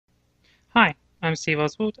Hi, I'm Steve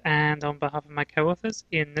Oswald, and on behalf of my co-authors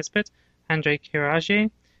Ian Nisbet, Andre Chiaradia,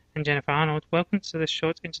 and Jennifer Arnold, welcome to this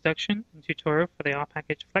short introduction and tutorial for the R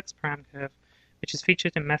package FlexParamCurve, which is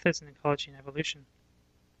featured in Methods in Ecology and Evolution.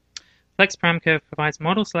 FlexParamCurve provides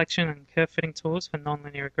model selection and curve fitting tools for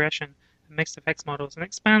nonlinear regression and mixed effects models, and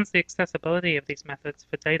expands the accessibility of these methods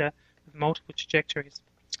for data with multiple trajectories.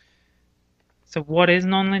 So what is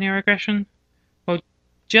nonlinear regression? Well,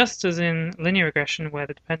 just as in linear regression, where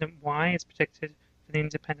the dependent y is predicted for the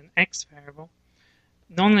independent x variable,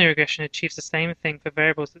 nonlinear regression achieves the same thing for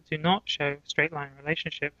variables that do not show a straight line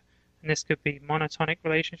relationship, and this could be monotonic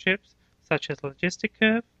relationships, such as a logistic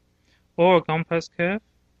curve, or a gompers curve,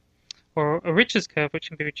 or a Richards curve, which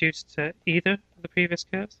can be reduced to either of the previous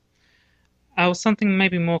curves, or something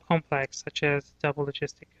maybe more complex, such as double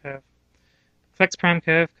logistic curve.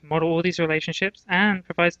 FlexParamCurve can model all these relationships and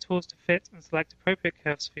provides tools to fit and select appropriate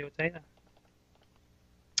curves for your data.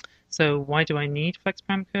 So why do I need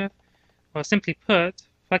FlexParamCurve? Well, simply put,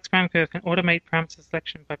 FlexParamCurve can automate parameter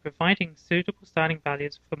selection by providing suitable starting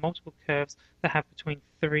values for multiple curves that have between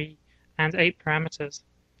 3 and 8 parameters.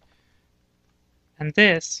 And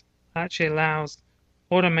this actually allows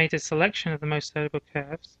automated selection of the most suitable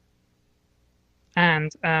curves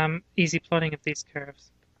and easy plotting of these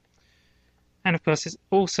curves. And of course, it's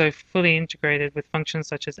also fully integrated with functions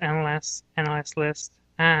such as NLS, NLSList,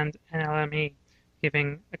 and NLME,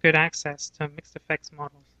 giving a good access to mixed effects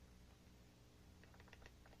models.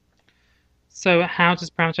 So how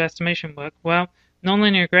does parameter estimation work? Well,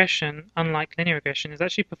 nonlinear regression, unlike linear regression, is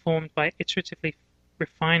actually performed by iteratively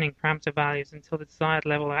refining parameter values until the desired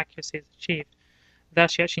level of accuracy is achieved.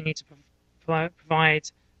 Thus, you actually need to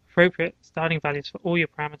provide appropriate starting values for all your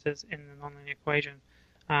parameters in the nonlinear equation.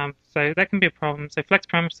 So that can be a problem. So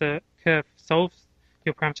FlexParamCurve solves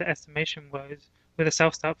your parameter estimation woes with a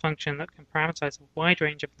self-start function that can parameterize a wide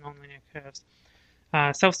range of nonlinear curves.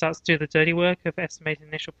 Self-starts do the dirty work of estimating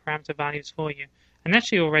initial parameter values for you, and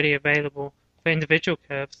actually already available for individual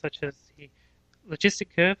curves such as the logistic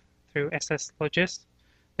curve through SSLogist,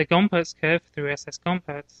 the Gompertz curve through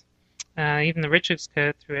SSGompertz, even the Richards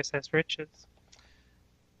curve through SSRichards.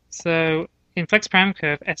 So in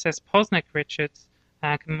FlexParamCurve, SS-Posneck-Richards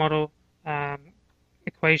can model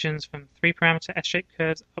equations from 3-parameter S-shaped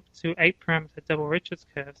curves up to 8-parameter double Richards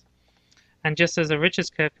curves. And just as a Richards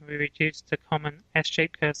curve can be reduced to common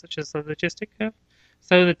S-shaped curves such as the logistic curve,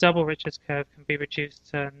 so the double Richards curve can be reduced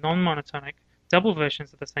to non-monotonic double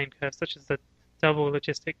versions of the same curve, such as the double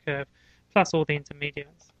logistic curve, plus all the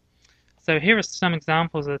intermediates. So here are some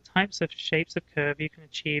examples of the types of shapes of curve you can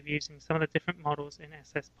achieve using some of the different models in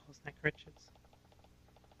SS-Posneck-Richards.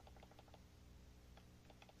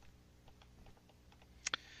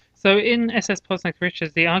 So in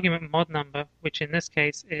SS-Posneck-Richards, the argument mod number, which in this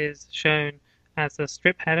case is shown as a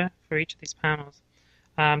strip header for each of these panels,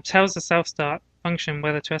 tells the self-start function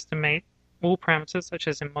whether to estimate all parameters, such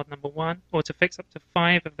as in mod number 1, or to fix up to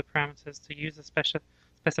 5 of the parameters to use the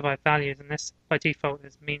specified values, and this by default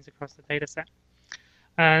is means across the dataset.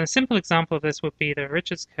 A simple example of this would be the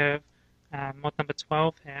Richards curve, mod number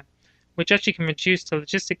 12 here, which actually can reduce to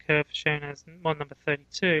logistic curve shown as mod number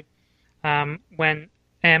 32 when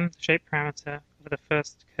m, the shape parameter of the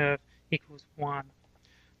first curve, equals 1.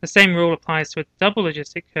 The same rule applies to a double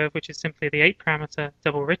logistic curve, which is simply the 8-parameter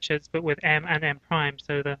double Richards, but with m and m prime,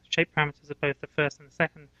 so the shape parameters of both the first and the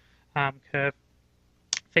second curve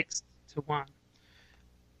fixed to 1.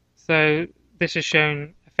 So this is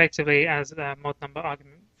shown effectively as mod number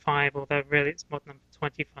argument 5, although really it's mod number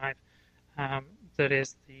 25 that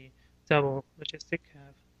is the double logistic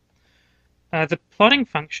curve. The plotting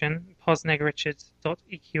function,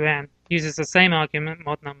 posneg-richards.eqn, uses the same argument,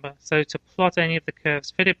 mod number, so to plot any of the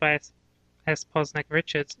curves fitted by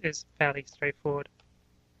S-Posneck-Richards is fairly straightforward.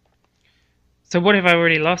 So what if I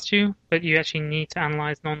already lost you, but you actually need to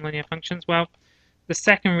analyze nonlinear functions? Well, the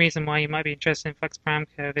second reason why you might be interested in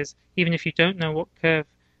FlexParamCurve is even if you don't know what curve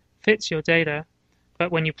fits your data,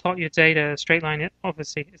 but when you plot your data, a straight line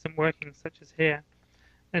obviously isn't working, such as here,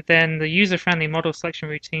 then the user-friendly model selection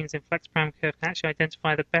routines in FlexParamCurve can actually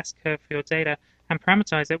identify the best curve for your data and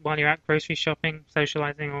parameterize it while you're out grocery shopping,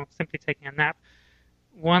 socializing, or simply taking a nap.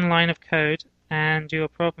 One line of code and your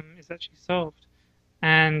problem is actually solved.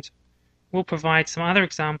 And we'll provide some other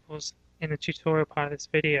examples in the tutorial part of this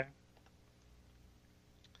video.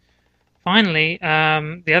 Finally,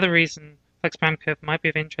 the other reason FlexParamCurve might be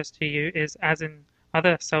of interest to you is, as in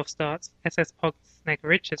other self-starts,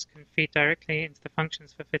 SS-Posneck-Richards can feed directly into the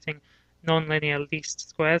functions for fitting nonlinear least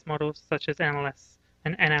squares models such as NLS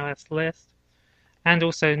and NLSList, and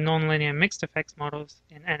also nonlinear mixed effects models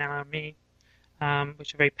in NLME,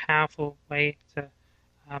 which are a very powerful way to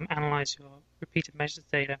analyze your repeated measures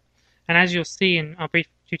data. And as you'll see in our brief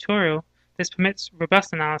tutorial, this permits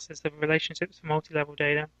robust analysis of relationships for multi-level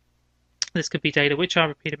data. This could be data which are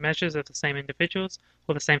repeated measures of the same individuals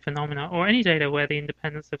or the same phenomena, or any data where the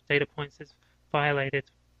independence of data points is violated.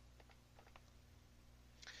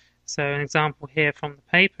 So an example here from the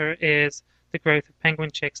paper is the growth of penguin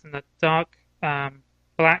chicks, and the dark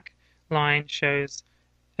black line shows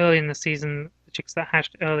early in the season the chicks that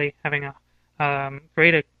hatched early having a higher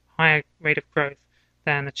rate of growth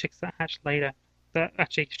than the chicks that hatched later, that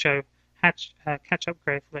actually show catch-up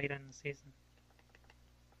growth later in the season.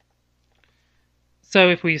 So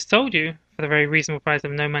if we sold you for the very reasonable price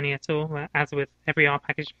of no money at all, as with every R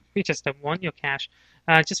package, we just don't want your cash,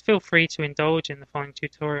 just feel free to indulge in the following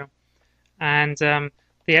tutorial. And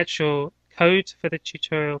the actual code for the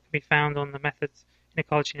tutorial can be found on the Methods in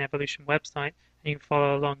Ecology and Evolution website, and you can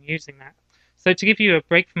follow along using that. So to give you a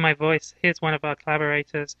break from my voice, here's one of our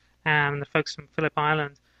collaborators, the folks from Phillip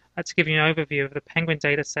Island, to give you an overview of the penguin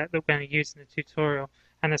data set that we're going to use in the tutorial,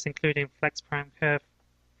 and that's including FlexParamCurve.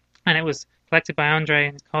 And it was collected by Andre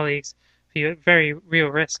and his colleagues for you at very real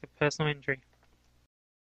risk of personal injury.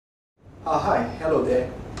 Hi, hello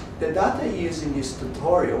there. The data used in this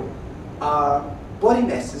tutorial are body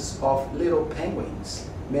masses of little penguins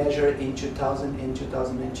measured in 2000 and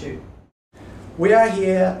 2002. We are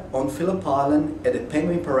here on Phillip Island at the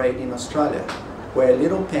Penguin Parade in Australia, where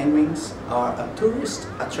little penguins are a tourist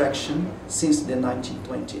attraction since the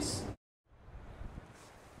 1920s.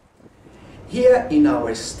 Here in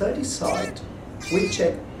our study site, we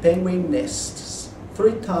check penguin nests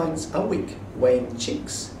 3 times a week, weighing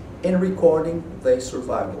chicks and recording their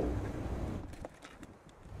survival.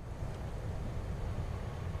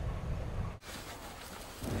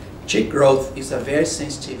 Chick growth is a very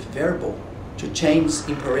sensitive variable to changes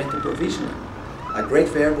in parental provisioning, a great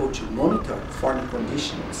variable to monitor farming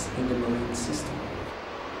conditions in the marine system.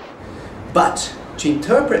 But to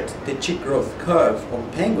interpret the chick growth curve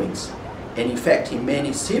on penguins, and in fact in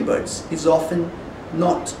many seabirds, is often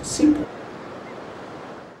not simple.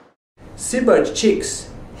 Seabird chicks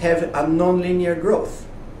have a nonlinear growth,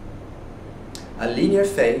 a linear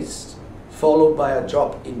phase followed by a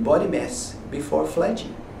drop in body mass before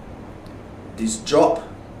fledging. This drop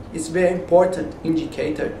is a very important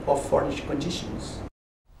indicator of forage conditions.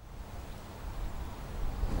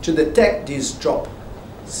 To detect this drop,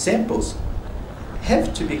 samples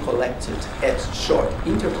have to be collected at short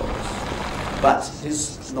intervals, but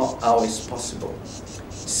this is not always possible.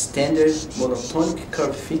 Standard monotonic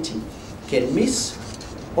curve fitting can miss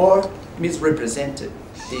or misrepresent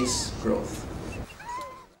this growth.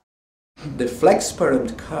 The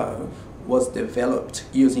FlexParamCurve was developed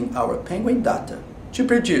using our penguin data to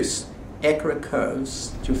produce accurate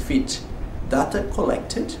curves to fit data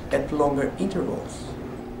collected at longer intervals.